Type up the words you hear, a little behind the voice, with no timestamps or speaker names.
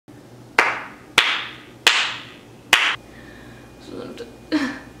Hello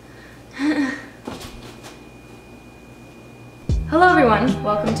everyone,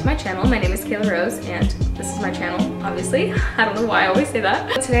 welcome to my channel. My name is Kayla Rose and this is my channel, obviously. I don't know why I always say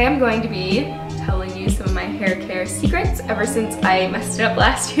that. Today I'm going to be telling you some of my hair care secrets ever since I messed it up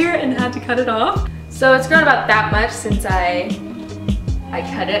last year and had to cut it off. So it's grown about that much since I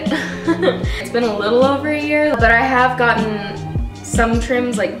cut it. It's been a little over a year, but I have gotten some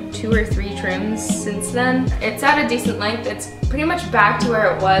trims, like 2 or 3 trims since then. It's at a decent length. It's pretty much back to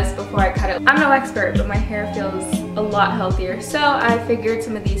where it was before I cut it. I'm no expert, but my hair feels a lot healthier, so I figured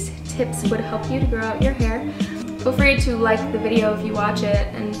some of these tips would help you to grow out your hair. Feel free to like the video if you watch it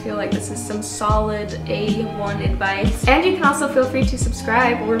and feel like this is some solid A1 advice. And you can also feel free to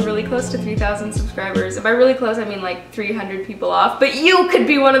subscribe. We're really close to 3,000 subscribers. And by really close, I mean like 300 people off. But you could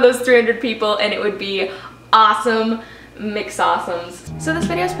be one of those 300 people and it would be awesome. Mix-awesomes. So this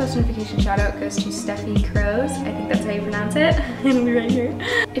video's post notification shout out goes to Steffi Crows. I think that's how you pronounce it. It'll be right here.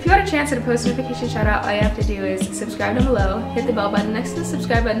 If you want a chance at a post notification shout out, all you have to do is subscribe down below, hit the bell button next to the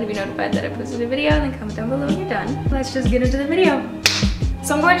subscribe button to be notified that I posted a video, and then comment down below when you're done. Let's just get into the video.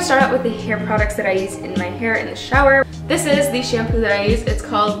 So I'm going to start out with the hair products that I use in my hair in the shower. This is the shampoo that I use. It's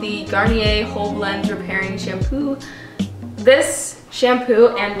called the Garnier Whole Blend Repairing Shampoo. This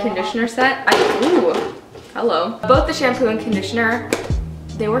shampoo and conditioner set, hello. Both the shampoo and conditioner,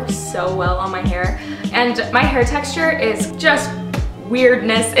 they work so well on my hair. And my hair texture is just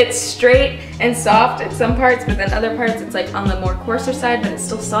weirdness. It's straight and soft at some parts, but then other parts it's like on the more coarser side, but it's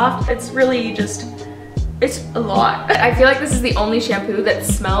still soft. It's really just, it's a lot. I feel like this is the only shampoo that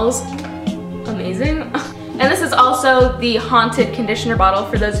smells amazing. And this is also the Haunted Conditioner bottle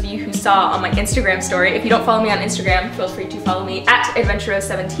for those of you who saw on my Instagram story. If you don't follow me on Instagram, feel free to follow me at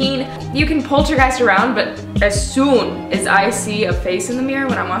Adventurous17. You can poltergeist around, but as soon as I see a face in the mirror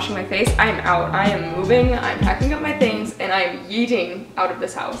when I'm washing my face, I'm out. I am moving, I'm packing up my things, and I'm yeeting out of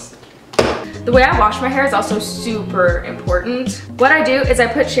this house. The way I wash my hair is also super important. What I do is I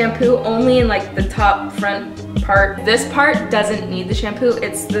put shampoo only in like the top front part. This part doesn't need the shampoo.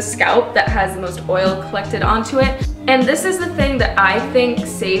 It's the scalp that has the most oil collected onto it. And this is the thing that I think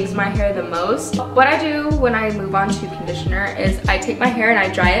saves my hair the most. What I do when I move on to conditioner is I take my hair and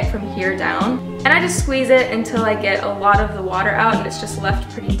I dry it from here down. And I just squeeze it until I get a lot of the water out and it's just left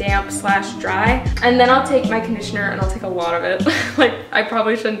pretty damp / dry. And then I'll take my conditioner and I'll take a lot of it. Like, I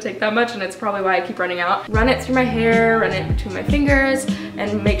probably shouldn't take that much and it's probably why I keep running out. Run it through my hair, run it between my fingers,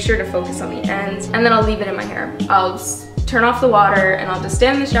 and make sure to focus on the ends. And then I'll leave it in my hair. I'll turn off the water and I'll just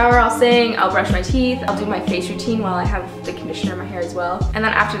stand in the shower, I'll sing, I'll brush my teeth, I'll do my face routine while I have the conditioner in my hair as well. And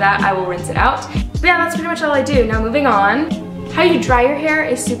then after that, I will rinse it out. But yeah, that's pretty much all I do. Now moving on. How you dry your hair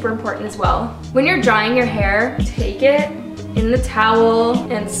is super important as well. When you're drying your hair, take it in the towel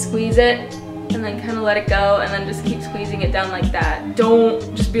and squeeze it and then kind of let it go and then just keep squeezing it down like that. Don't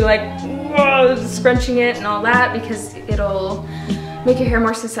just be like, whoa, scrunching it and all that, because it'll make your hair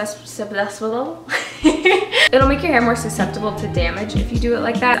more susceptible. It'll make your hair more susceptible to damage if you do it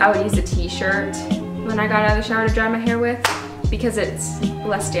like that. I would use a t-shirt when I got out of the shower to dry my hair with because it's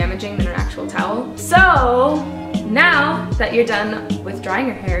less damaging than an actual towel. So now that you're done with drying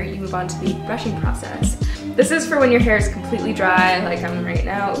your hair, you move on to the brushing process. This is for when your hair is completely dry, like I'm right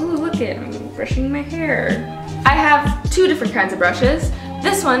now. Ooh, look it, I'm brushing my hair. I have 2 different kinds of brushes.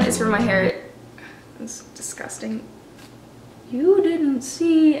 This one is for my hair. It's disgusting. You didn't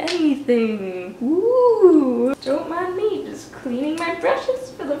see anything. Ooh. Don't mind me just cleaning my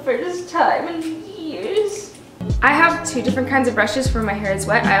brushes for the first time in years. I have 2 different kinds of brushes for my hair is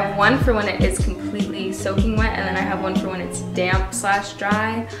wet. I have one for when it is completely soaking wet, and then I have one for when it's damp /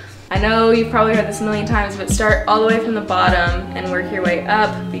 dry. I know you've probably heard this a million times, but start all the way from the bottom and work your way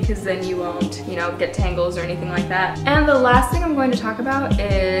up, because then you won't, you know, get tangles or anything like that. And the last thing I'm going to talk about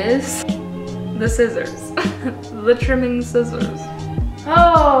is the scissors. The trimming scissors.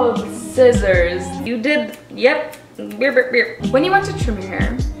 Oh, the scissors. You did, yep. When you want to trim your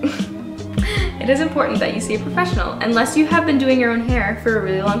hair, it is important that you see a professional. Unless you have been doing your own hair for a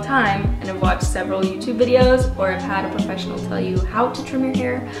really long time and have watched several YouTube videos or have had a professional tell you how to trim your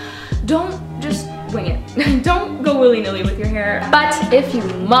hair, don't just wing it. Don't go willy-nilly with your hair. But if you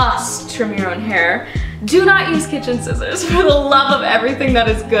must trim your own hair, do not use kitchen scissors. For the love of everything that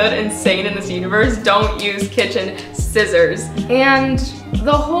is good and sane in this universe, don't use kitchen scissors. And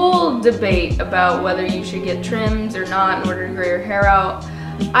the whole debate about whether you should get trims or not in order to grow your hair out,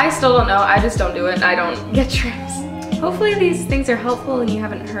 I still don't know. I just don't do it. I don't get trims. Hopefully these things are helpful and you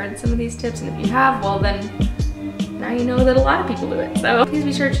haven't heard some of these tips, and if you have, well then now you know that a lot of people do it. So please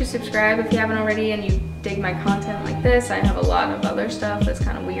be sure to subscribe if you haven't already and you dig my content like this. I have a lot of other stuff that's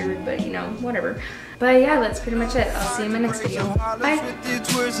kind of weird, but you know, whatever. But yeah, that's pretty much it. I'll see you in my next video. Bye.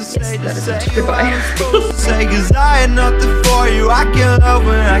 Yes, that is it. Goodbye. Say, 'cause I had nothing for you. I can't love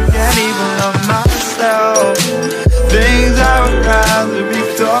when I can't even love myself. Things I would rather be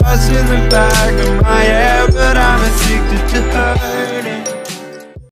thoughts in the back of my head, but I'm addicted to hurting.